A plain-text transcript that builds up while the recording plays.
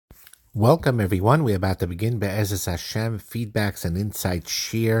Welcome, everyone. We're about to begin Be'ezus Hashem Feedbacks and Insights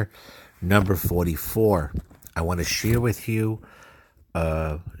Shir number 44. I want to share with you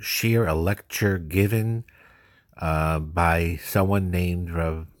a lecture given by someone named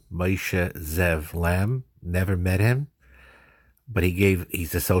Rav Moshe Zev Lam. Never met him, but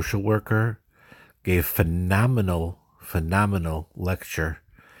he's a social worker, gave phenomenal lecture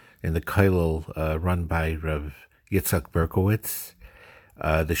in the Kollel run by Rav Yitzhak Berkowitz.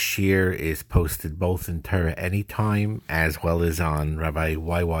 The shir is posted both in Torah Anytime as well as on Rabbi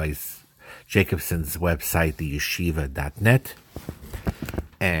YY Jacobson's website, theyeshiva.net.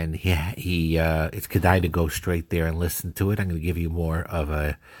 And it's kedai to go straight there and listen to it. I'm going to give you more of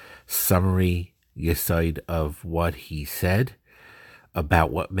a summary yesod of what he said about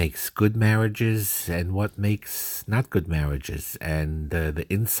what makes good marriages and what makes not good marriages. And the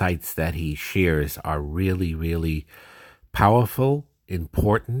insights that he shares are really, really powerful,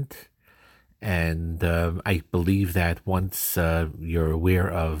 important, and I believe that once you're aware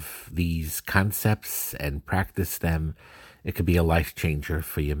of these concepts and practice them, it could be a life changer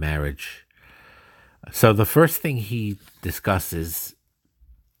for your marriage. So the first thing he discusses,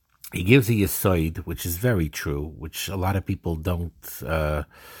 he gives a yesod, which is very true, which a lot of people are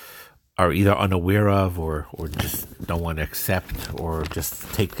either unaware of or just don't want to accept or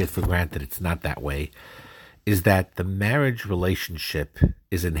just take it for granted it's not that way, is that the marriage relationship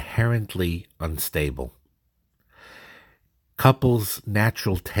is inherently unstable. Couples'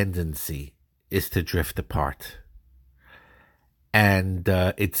 natural tendency is to drift apart. And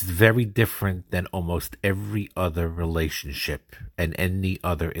it's very different than almost every other relationship and any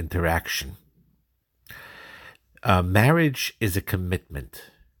other interaction. Marriage is a commitment.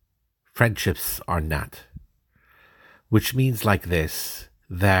 Friendships are not. Which means like this,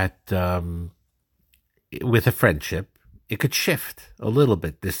 that with a friendship, it could shift a little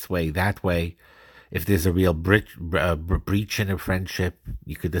bit this way, that way. If there's a real breach in a friendship,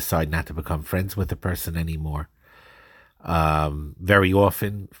 you could decide not to become friends with the person anymore. Very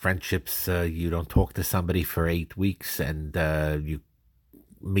often, friendships, you don't talk to somebody for 8 weeks and you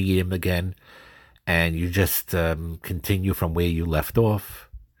meet him again and you just continue from where you left off.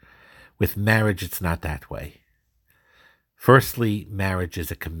 With marriage, it's not that way. Firstly, marriage is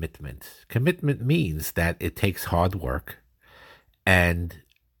a commitment. Commitment means that it takes hard work and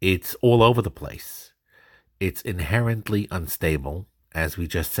it's all over the place. It's inherently unstable, as we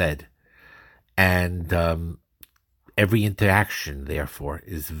just said. And every interaction, therefore,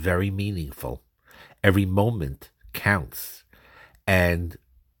 is very meaningful. Every moment counts. And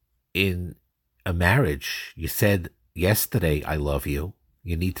in a marriage, you said yesterday, I love you.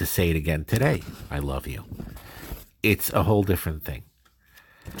 You need to say it again today, I love you. It's a whole different thing.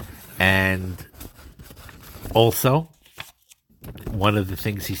 And also, one of the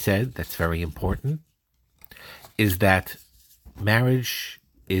things he said that's very important is that marriage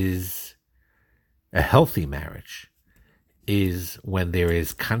is a healthy marriage is when there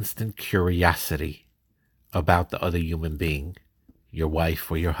is constant curiosity about the other human being, your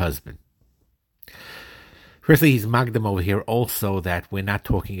wife or your husband. Firstly, he's magdam over here also that we're not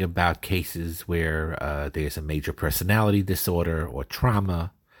talking about cases where there's a major personality disorder or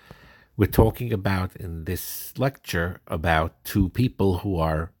trauma. We're talking about, in this lecture, about two people who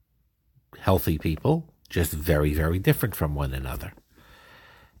are healthy people, just very, very different from one another.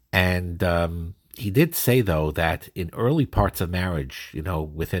 And he did say, though, that in early parts of marriage,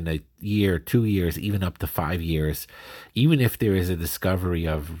 within a year, 2 years, even up to 5 years, even if there is a discovery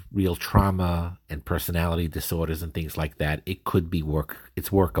of real trauma and personality disorders and things like that, it could be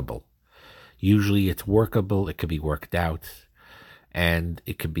it's workable. Usually it's workable, it could be worked out, and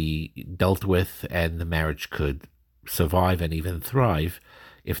it could be dealt with, and the marriage could survive and even thrive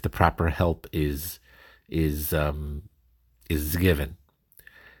if the proper help is given.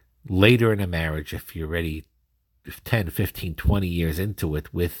 Later in a marriage, if you're ready 10, 15, 20 years into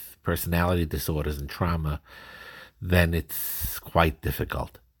it with personality disorders and trauma, then it's quite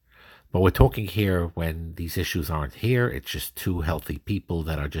difficult. But we're talking here when these issues aren't here. It's just two healthy people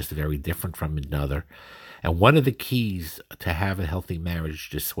that are just very different from another. And one of the keys to have a healthy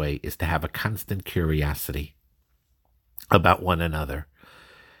marriage this way is to have a constant curiosity about one another.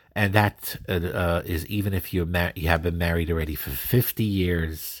 And that is even if you have been married already for 50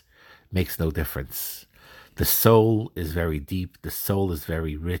 years, makes no difference. The soul is very deep. The soul is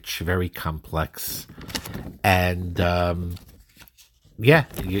very rich, very complex. And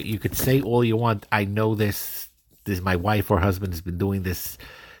you could say all you want. I know this. My wife or husband has been doing this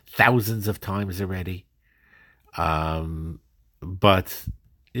thousands of times already. But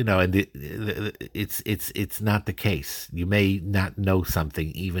And it's not the case. You may not know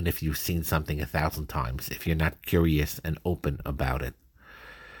something even if you've seen something 1,000 times, if you're not curious and open about it.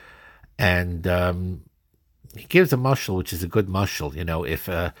 And he gives a mushal, which is a good mushal. If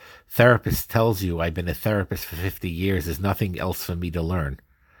a therapist tells you, I've been a therapist for 50 years, there's nothing else for me to learn,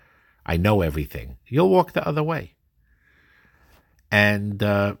 I know everything, you'll walk the other way. And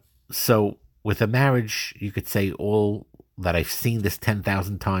so with a marriage, you could say all that I've seen this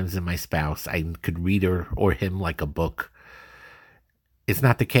 10,000 times in my spouse, I could read her or him like a book. It's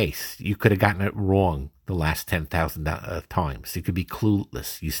not the case. You could have gotten it wrong the last 10,000 times. You could be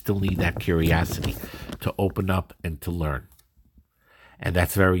clueless. You still need that curiosity to open up and to learn. And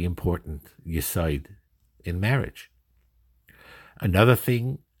that's very important, yesod, in marriage. Another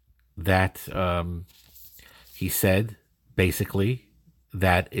thing that he said, basically,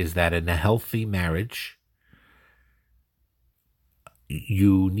 that is that in a healthy marriage,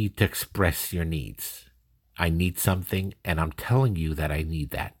 you need to express your needs. I need something, and I'm telling you that I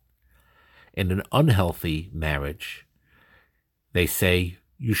need that. In an unhealthy marriage, they say,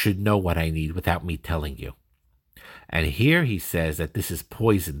 you should know what I need without me telling you. And here he says that this is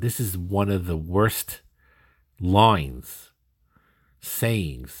poison. This is one of the worst lines,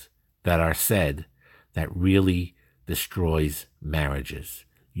 sayings that are said that really destroys marriages.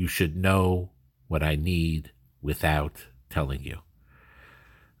 You should know what I need without telling you.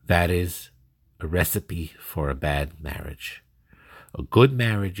 That is a recipe for a bad marriage. A good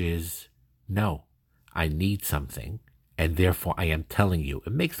marriage is, no, I need something, and therefore I am telling you.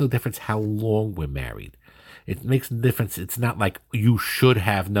 It makes no difference how long we're married. It makes no difference. It's not like you should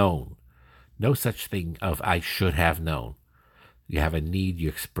have known. No such thing of I should have known. You have a need, you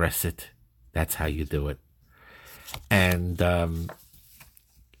express it. That's how you do it. And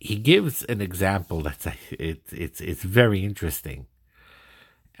he gives an example that's it's very interesting.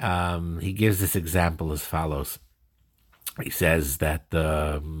 He gives this example as follows. He says that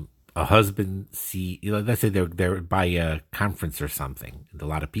a husband let's say they're by a conference or something, and a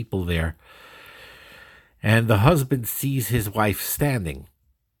lot of people there, and the husband sees his wife standing,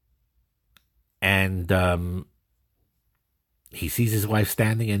 and he sees his wife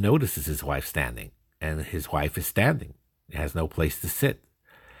standing and notices his wife standing, and his wife is standing, has no place to sit.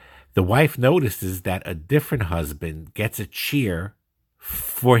 The wife notices that a different husband gets a cheer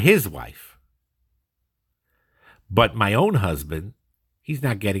for his wife. But my own husband, he's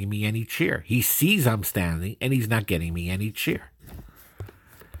not getting me any cheer. He sees I'm standing and he's not getting me any cheer.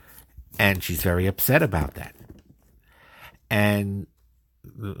 And she's very upset about that. And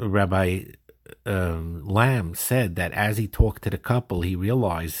Rabbi Lamb said that as he talked to the couple, he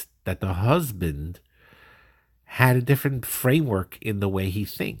realized that the husband had a different framework in the way he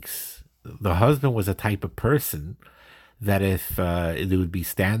thinks. The husband was a type of person that if there would be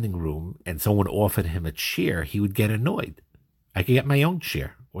standing room and someone offered him a chair, he would get annoyed. I could get my own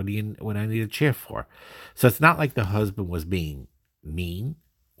chair. What I need a chair for? So it's not like the husband was being mean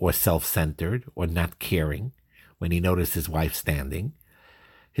or self-centered or not caring when he noticed his wife standing.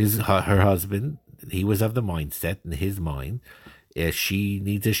 Her husband, he was of the mindset in his mind, if she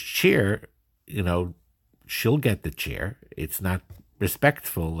needs a chair, she'll get the chair. It's not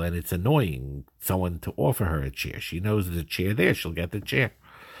respectful and it's annoying someone to offer her a chair. She knows there's a chair there, she'll get the chair.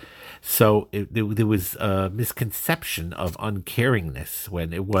 So there was a misconception of uncaringness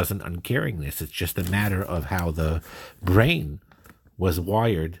when it wasn't uncaringness. It's just a matter of how the brain was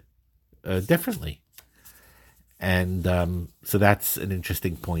wired differently. And so that's an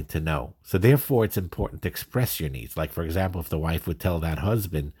interesting point to know. So therefore, it's important to express your needs. Like, for example, if the wife would tell that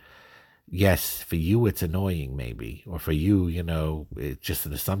husband, yes, for you it's annoying maybe, or for you, it's just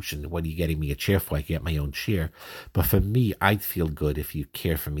an assumption. What are you getting me a chair for? I get my own chair. But for me, I'd feel good if you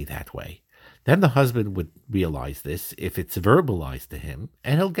care for me that way. Then the husband would realize this if it's verbalized to him,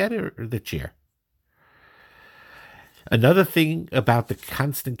 and he'll get her the chair. Another thing about the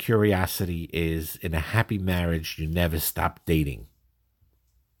constant curiosity is in a happy marriage, you never stop dating.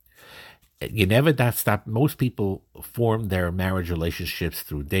 You never stop. Most people form their marriage relationships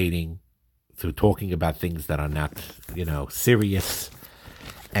through dating, through talking about things that are not, serious.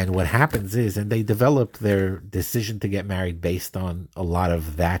 And what happens is, and they develop their decision to get married based on a lot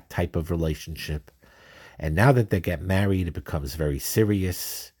of that type of relationship. And now that they get married, it becomes very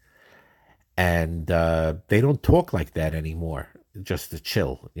serious. And they don't talk like that anymore, just to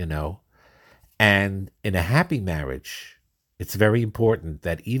chill, And in a happy marriage, it's very important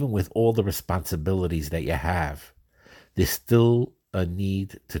that even with all the responsibilities that you have, there's still a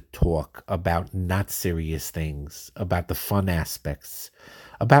need to talk about not serious things, about the fun aspects,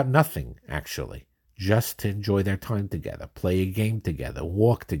 about nothing, actually. just to enjoy their time together, play a game together,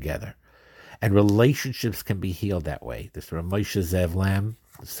 walk together. And relationships can be healed that way. This Ramosha Zev Lam,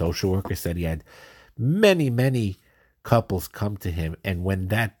 the social worker, said he had many, many couples come to him, and when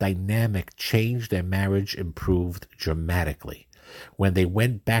that dynamic changed, their marriage improved dramatically. When they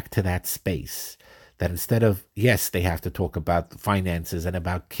went back to that space, that instead of, yes, they have to talk about finances and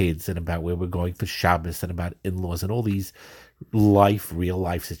about kids and about where we're going for Shabbos and about in-laws and all these real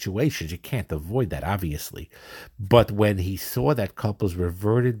life situations. You can't avoid that, obviously. But when he saw that couples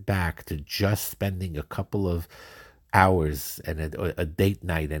reverted back to just spending a couple of hours and a date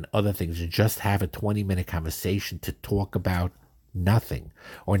night and other things, and just have a 20-minute conversation to talk about nothing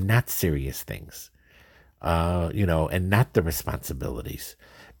or not serious things, and not the responsibilities,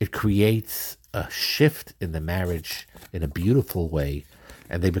 it creates a shift in the marriage in a beautiful way,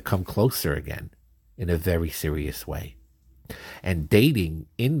 and they become closer again in a very serious way. And dating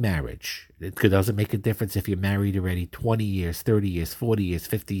in marriage, it doesn't make a difference if you're married already 20 years, 30 years, 40 years,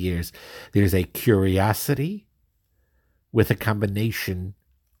 50 years. There's a curiosity with a combination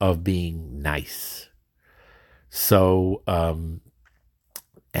of being nice. So, and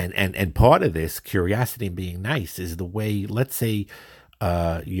part of this curiosity and being nice is the way, let's say,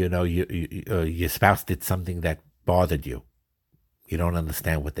 your spouse did something that bothered you. You don't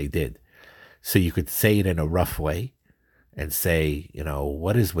understand what they did. So you could say it in a rough way and say,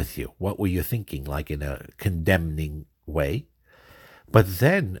 what is with you? What were you thinking? Like in a condemning way. But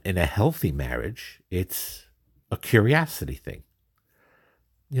then in a healthy marriage, it's a curiosity thing.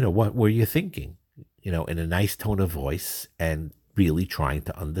 What were you thinking? In a nice tone of voice and really trying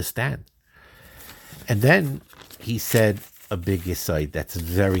to understand. And then he said a big aside that's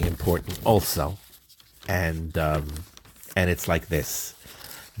very important also. And it's like this,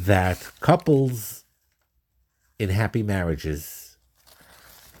 that couples in happy marriages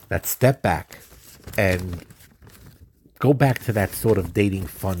that step back and go back to that sort of dating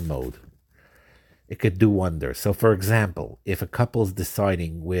fun mode, it could do wonders. So, for example, if a couple's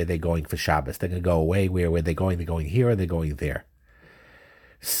deciding where they're going for Shabbos, they're going to go away. Where they're going? They're going here or they're going there.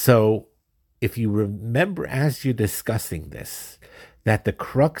 So, if you remember as you're discussing this, that the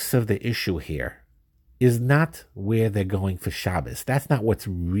crux of the issue here is not where they're going for Shabbos. That's not what's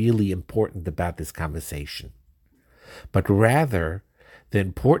really important about this conversation. But rather, the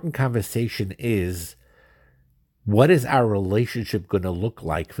important conversation is, what is our relationship going to look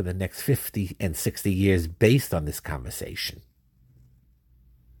like for the next 50 and 60 years based on this conversation?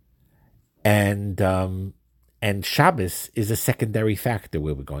 And Shabbos is a secondary factor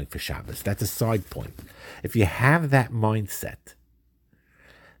where we're going for Shabbos. That's a side point. If you have that mindset,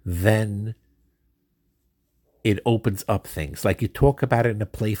 then it opens up things. Like you talk about it in a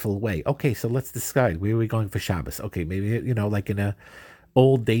playful way. Okay, so let's decide where are we going for Shabbos. Okay, maybe, like in a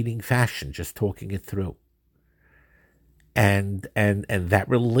old dating fashion, just talking it through. And that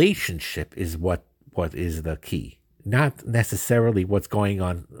relationship is what is the key, not necessarily what's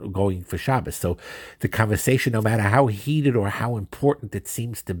going for Shabbos. So the conversation, no matter how heated or how important it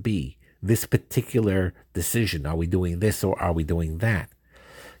seems to be, this particular decision, are we doing this or are we doing that?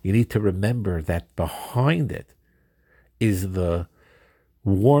 You need to remember that behind it is the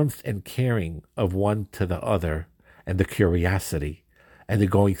warmth and caring of one to the other, and the curiosity, and the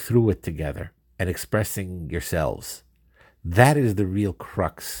going through it together and expressing yourselves. That is the real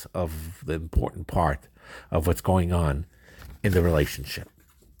crux of the important part of what's going on in the relationship.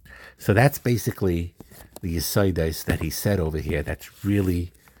 So that's basically the yesodis that he said over here that's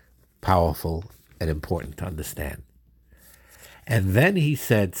really powerful and important to understand. And then he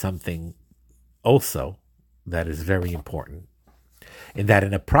said something also that is very important, in that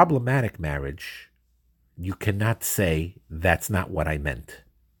in a problematic marriage, you cannot say, that's not what I meant.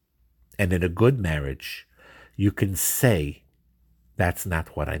 And in a good marriage, you can say, that's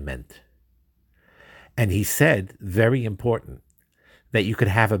not what I meant. And he said, very important, that you could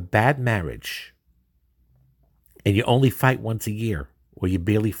have a bad marriage and you only fight once a year, or you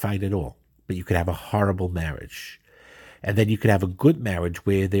barely fight at all, but you could have a horrible marriage. And then you could have a good marriage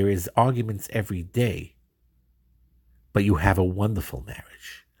where there is arguments every day, but you have a wonderful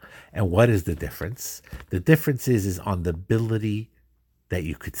marriage. And what is the difference? The difference is on the ability that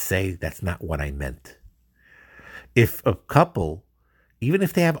you could say, that's not what I meant. If a couple, even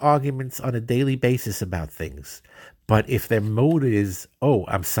if they have arguments on a daily basis about things, but if their mode is, oh,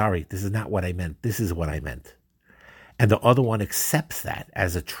 I'm sorry, this is not what I meant, this is what I meant, and the other one accepts that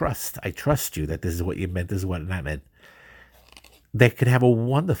as a trust, I trust you that this is what you meant, this is what I meant, they could have a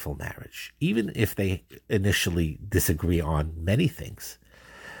wonderful marriage, even if they initially disagree on many things.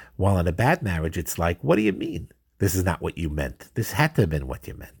 While in a bad marriage, it's like, what do you mean? This is not what you meant. This had to have been what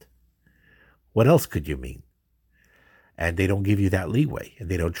you meant. What else could you mean? And they don't give you that leeway, and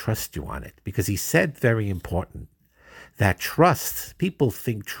they don't trust you on it. Because he said, very important, that trust, people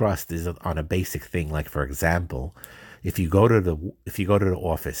think trust is on a basic thing. Like, for example, if you go to the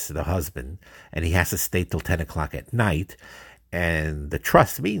office, the husband, and he has to stay till 10 o'clock at night, and the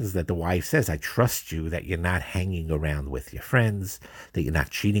trust means that the wife says, I trust you that you're not hanging around with your friends, that you're not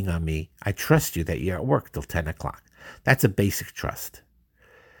cheating on me. I trust you that you're at work till 10 o'clock. That's a basic trust.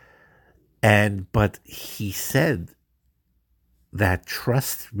 But he said that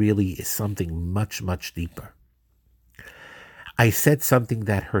trust really is something much, much deeper. I said something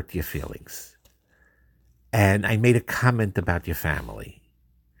that hurt your feelings, and I made a comment about your family,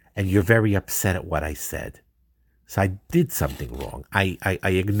 and you're very upset at what I said. So I did something wrong. I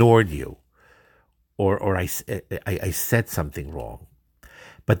ignored you, or I said something wrong.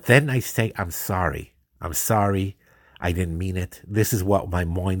 But then I say, I'm sorry. I'm sorry. I didn't mean it. This is what my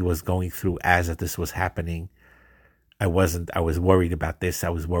mind was going through as this was happening. I was worried about this. I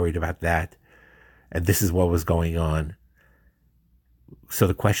was worried about that. And this is what was going on. So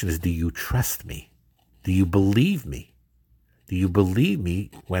the question is, do you trust me? Do you believe me? Do you believe me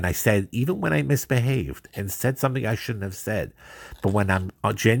when I said, even when I misbehaved and said something I shouldn't have said, but when I'm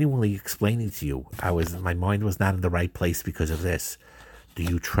genuinely explaining to you, my mind was not in the right place because of this. Do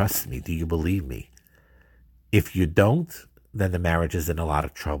you trust me? Do you believe me? If you don't, then the marriage is in a lot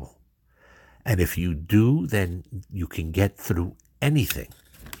of trouble. And if you do, then you can get through anything.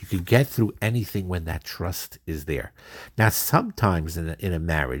 You can get through anything when that trust is there. Now, sometimes in a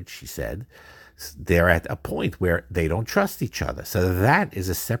marriage, she said, they're at a point where they don't trust each other. So that is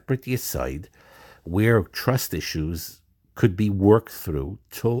a separate yesod where trust issues could be worked through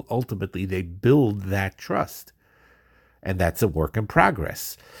till ultimately they build that trust. And that's a work in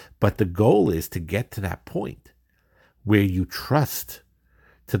progress. But the goal is to get to that point where you trust,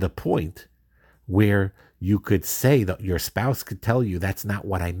 to the point where you could say that your spouse could tell you that's not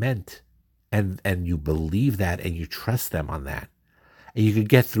what I meant. And you believe that and you trust them on that. And you could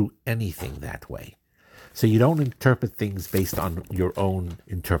get through anything that way. So you don't interpret things based on your own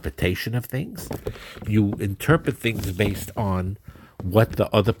interpretation of things. You interpret things based on what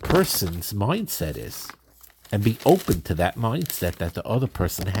the other person's mindset is. And be open to that mindset that the other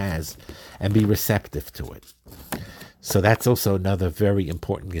person has and be receptive to it. So that's also another very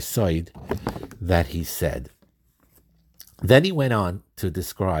important yesod that he said. Then he went on to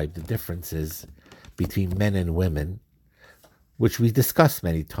describe the differences between men and women, which we discussed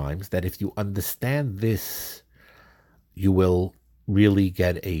many times, that if you understand this, you will really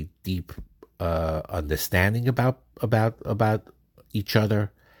get a deep understanding about each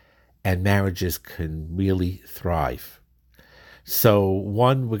other, and marriages can really thrive. So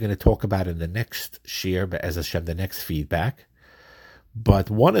one we're going to talk about in the next shir, but as Hashem, the next feedback. But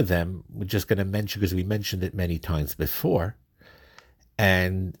one of them we're just going to mention because we mentioned it many times before.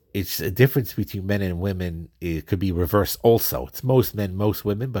 And it's a difference between men and women. It could be reversed also. It's most men, most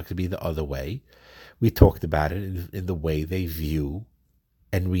women, but it could be the other way. We talked about it in the way they view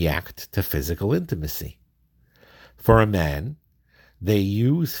and react to physical intimacy. For a man, they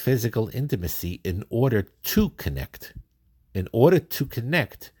use physical intimacy in order to connect. In order to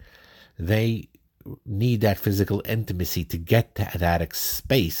connect, they need that physical intimacy to get to that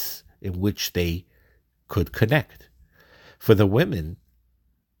space in which they could connect. For the women,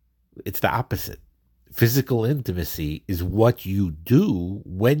 it's the opposite. Physical intimacy is what you do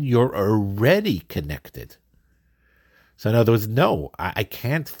when you're already connected. So in other words, no, I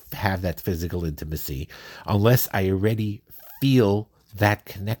can't have that physical intimacy unless I already feel that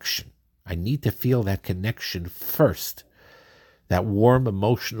connection. I need to feel that connection first. That warm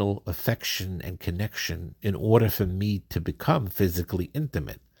emotional affection and connection in order for me to become physically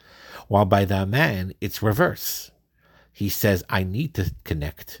intimate. While by the man, it's reverse. He says, I need to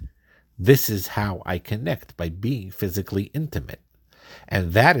connect. This is how I connect, by being physically intimate.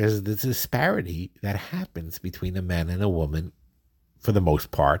 And that is the disparity that happens between a man and a woman for the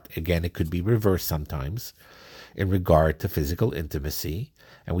most part. Again, it could be reversed sometimes in regard to physical intimacy.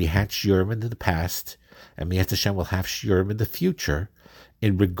 And we had shiurim in the past, and Mi'at Hashem will have shiurim in the future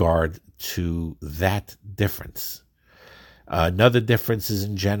in regard to that difference. Another difference is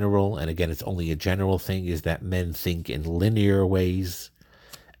in general, and again, it's only a general thing, is that men think in linear ways,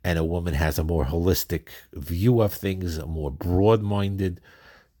 and a woman has a more holistic view of things, a more broad-minded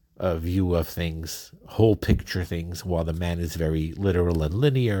view of things, whole picture things, while the man is very literal and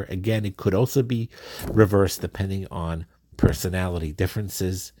linear. Again, it could also be reversed depending on personality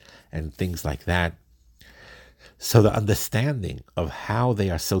differences and things like that. So the understanding of how they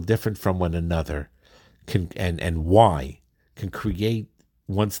are so different from one another and why can create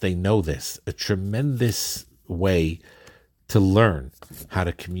once they know this, a tremendous way to learn how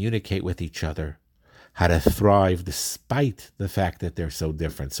to communicate with each other, how to thrive despite the fact that they're so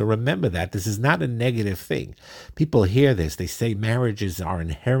different. So remember that this is not a negative thing. People hear this, they say marriages are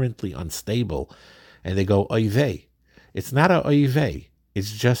inherently unstable, and they go, oy vey. It's not a oy vey.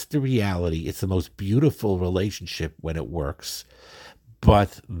 It's just the reality. It's the most beautiful relationship when it works.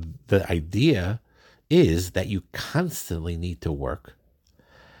 But the idea is that you constantly need to work.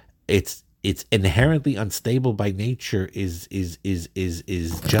 It's inherently unstable by nature is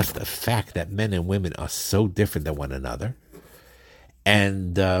just a fact that men and women are so different than one another.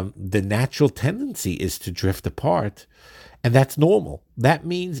 And the natural tendency is to drift apart. And that's normal. That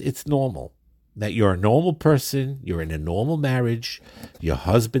means it's normal. That you're a normal person, you're in a normal marriage, your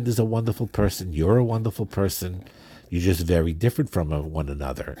husband is a wonderful person, you're a wonderful person, you're just very different from one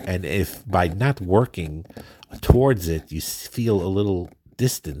another. And if by not working towards it, you feel a little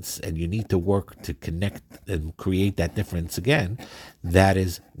distance and you need to work to connect and create that difference again, that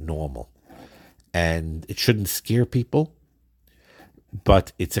is normal. And it shouldn't scare people,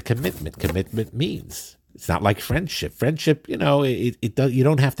 but it's a commitment. Commitment means it's not like friendship. Friendship, it does. You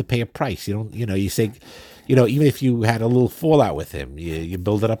don't have to pay a price. You don't, you say, even if you had a little fallout with him, you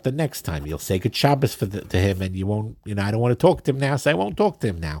build it up the next time. You'll say good Shabbos to him, and you won't, I don't want to talk to him now, so I won't talk to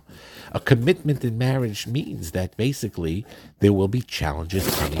him now. A commitment in marriage means that basically there will be challenges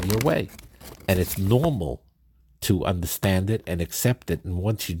coming your way, and it's normal to understand it and accept it. And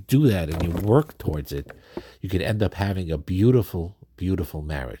once you do that and you work towards it, you can end up having a beautiful, beautiful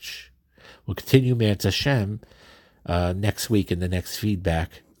marriage. We'll continue, Me'etz Hashem, next week in the next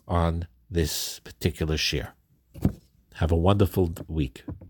feedback on this particular share. Have a wonderful week.